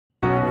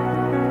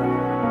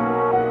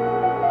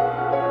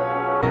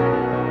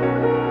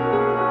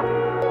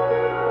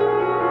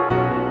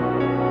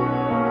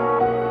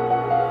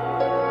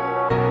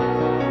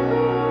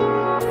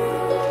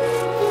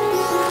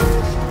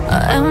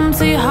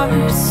Empty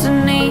hearts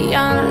and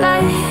neon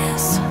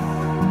lights,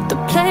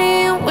 they're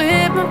playing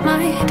with my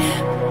mind.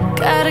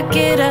 Gotta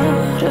get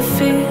out of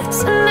here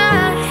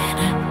tonight.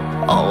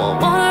 Oh, I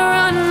wanna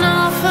run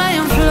off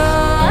and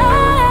fly,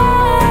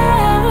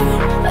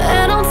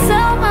 and I'll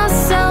tell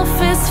myself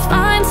it's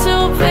fine to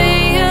be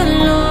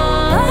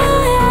alone,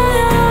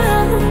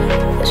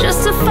 just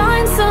to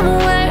find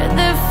somewhere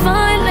that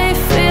finally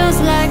feels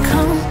like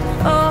home.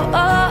 Oh,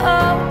 oh,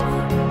 oh.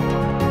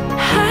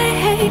 I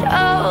hate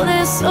all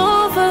this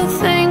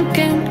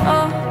overthinking.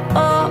 Oh,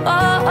 oh,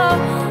 oh, oh.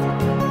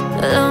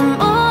 The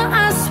more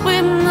I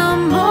swim, the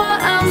more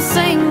I'm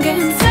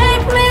sinking.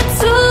 Take me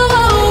to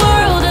a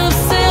world of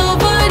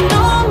silver.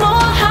 No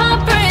more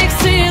heartbreaks,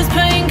 tears,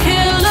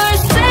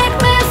 painkillers. Take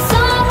me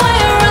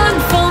somewhere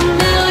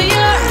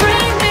unfamiliar.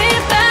 Bring me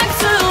back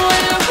to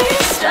where we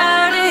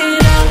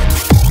started out.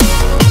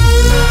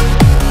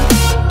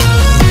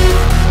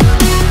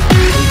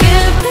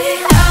 Get me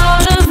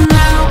out of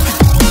now,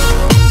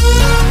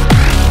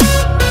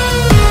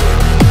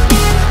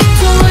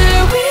 to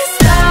where we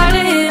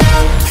started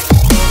out.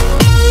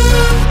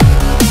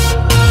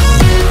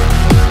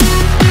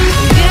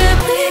 Get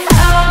me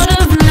out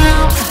of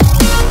now,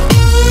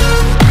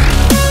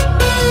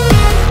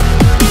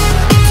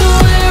 to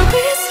where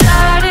we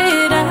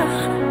started out.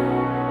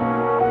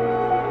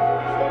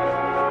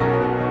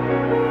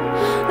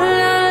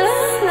 La la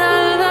la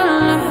la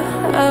la,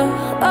 oh,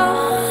 oh.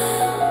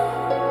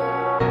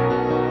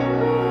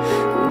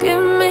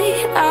 Get me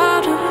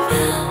out of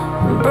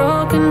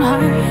broken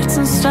hearts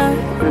and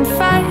starting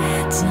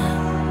fights,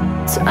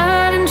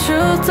 turning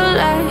truth to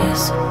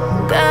lies.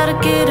 Gotta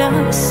get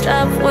up,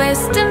 stop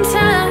wasting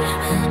time.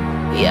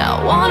 Yeah, I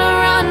wanna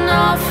run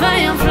off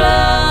and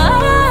fly,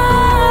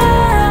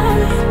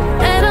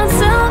 and I'll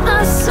tell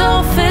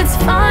myself it's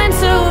fine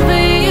to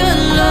be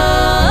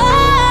alone,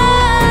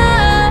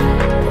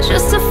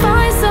 just to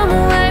find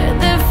somewhere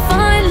that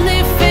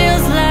finally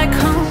feels like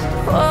home.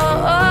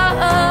 Oh,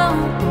 oh, oh.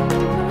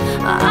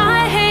 I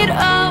hate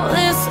all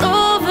this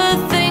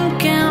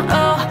overthinking.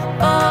 Oh,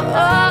 oh,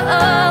 oh,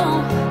 oh.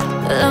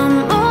 The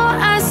more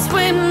I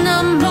swim, the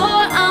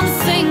more I'm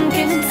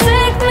sinking.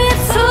 Take me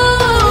to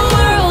a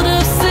world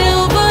of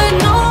silver.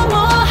 No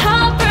more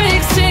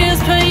heartbreaks, tears,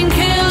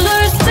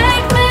 painkillers.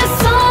 Take me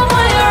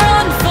somewhere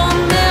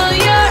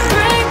unfamiliar.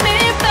 Bring me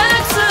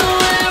back to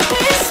where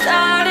we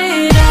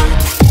started out.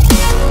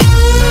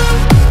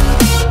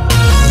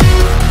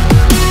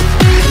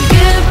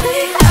 Get me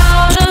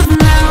out of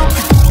now,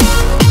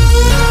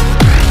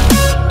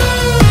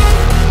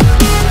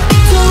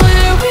 to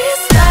where we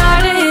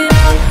started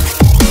out.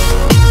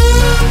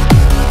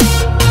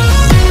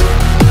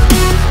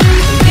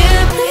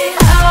 Get me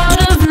out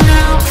of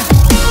now,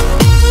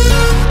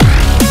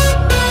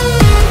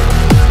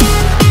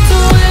 to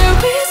where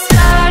we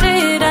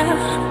started out.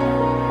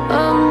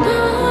 Oh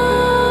no,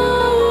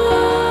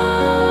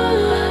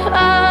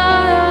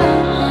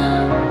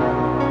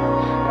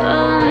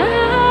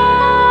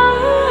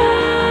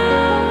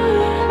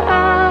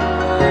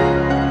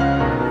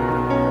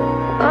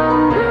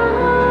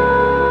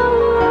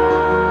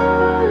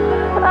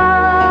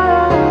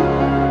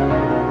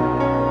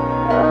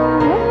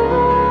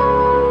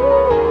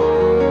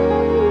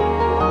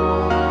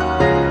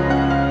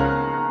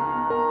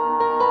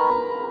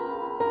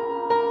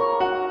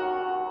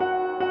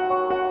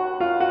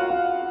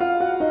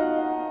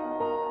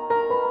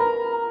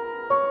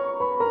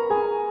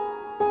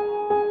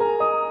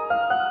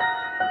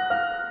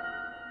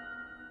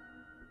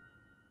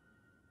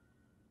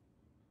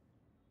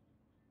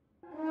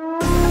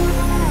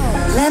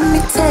 let me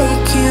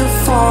take you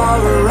for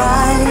a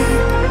ride,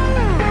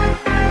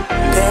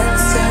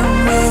 dancing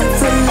with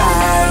the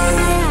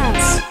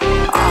lights,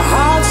 our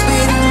hearts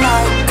beating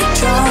like a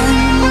drum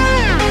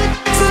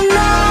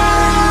tonight.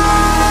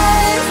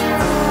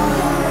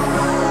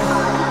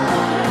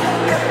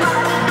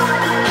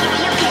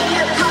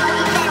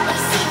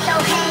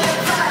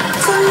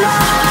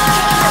 Tonight,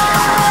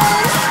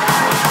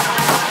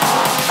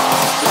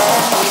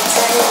 let me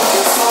take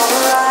you for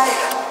a ride,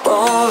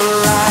 for a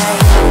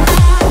ride.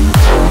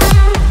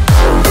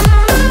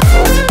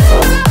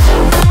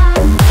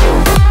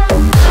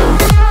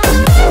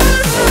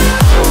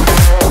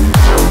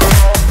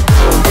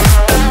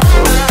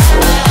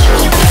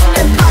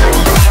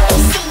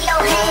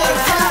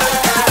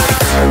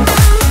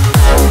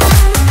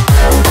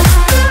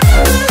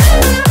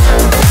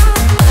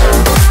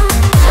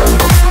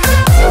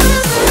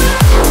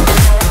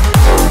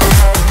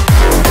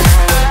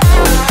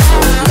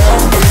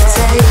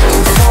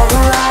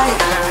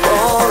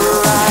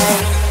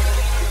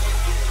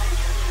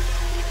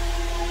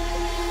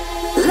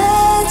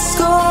 Let's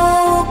go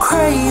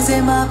crazy,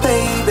 my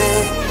baby,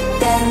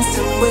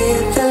 dancing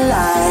with the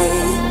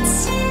lights.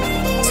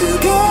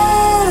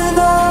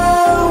 Together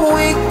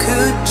we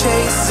could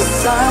chase the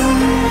sun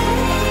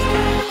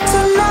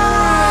tonight.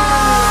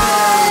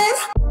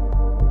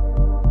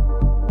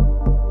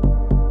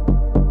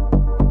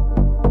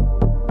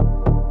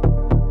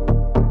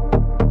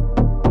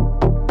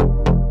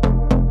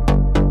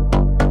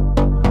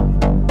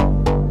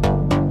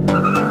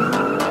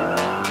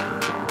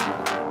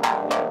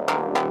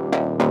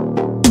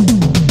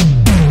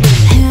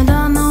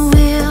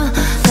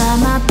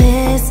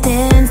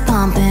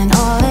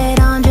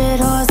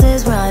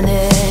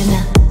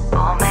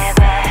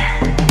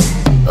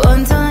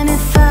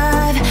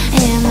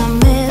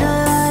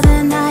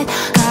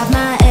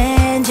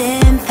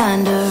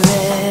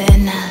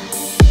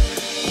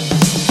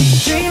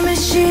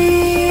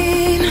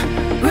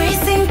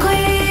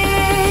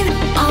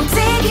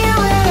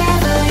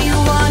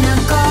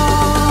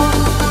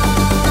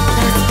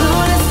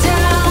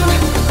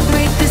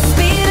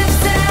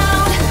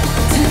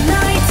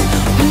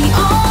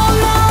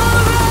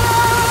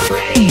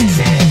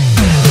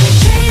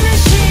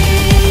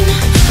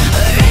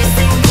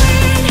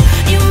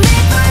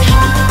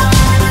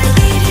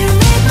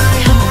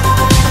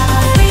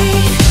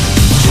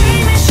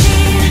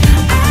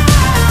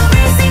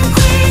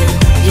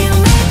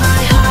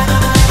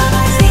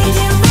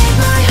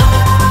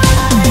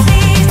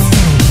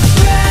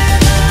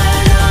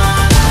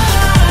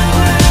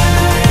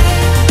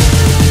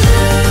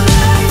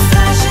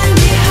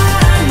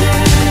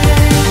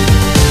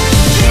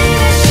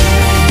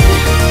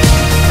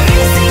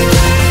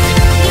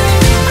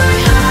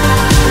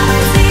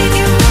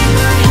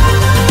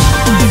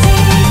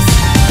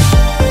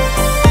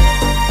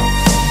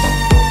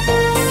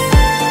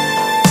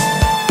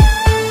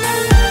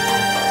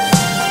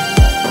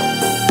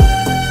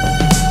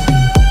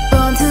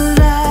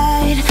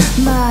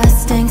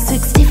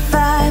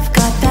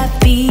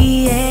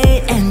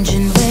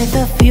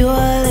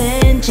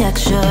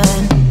 injection.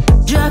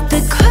 Drop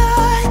the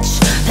clutch,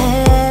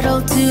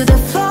 pedal to the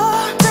floor.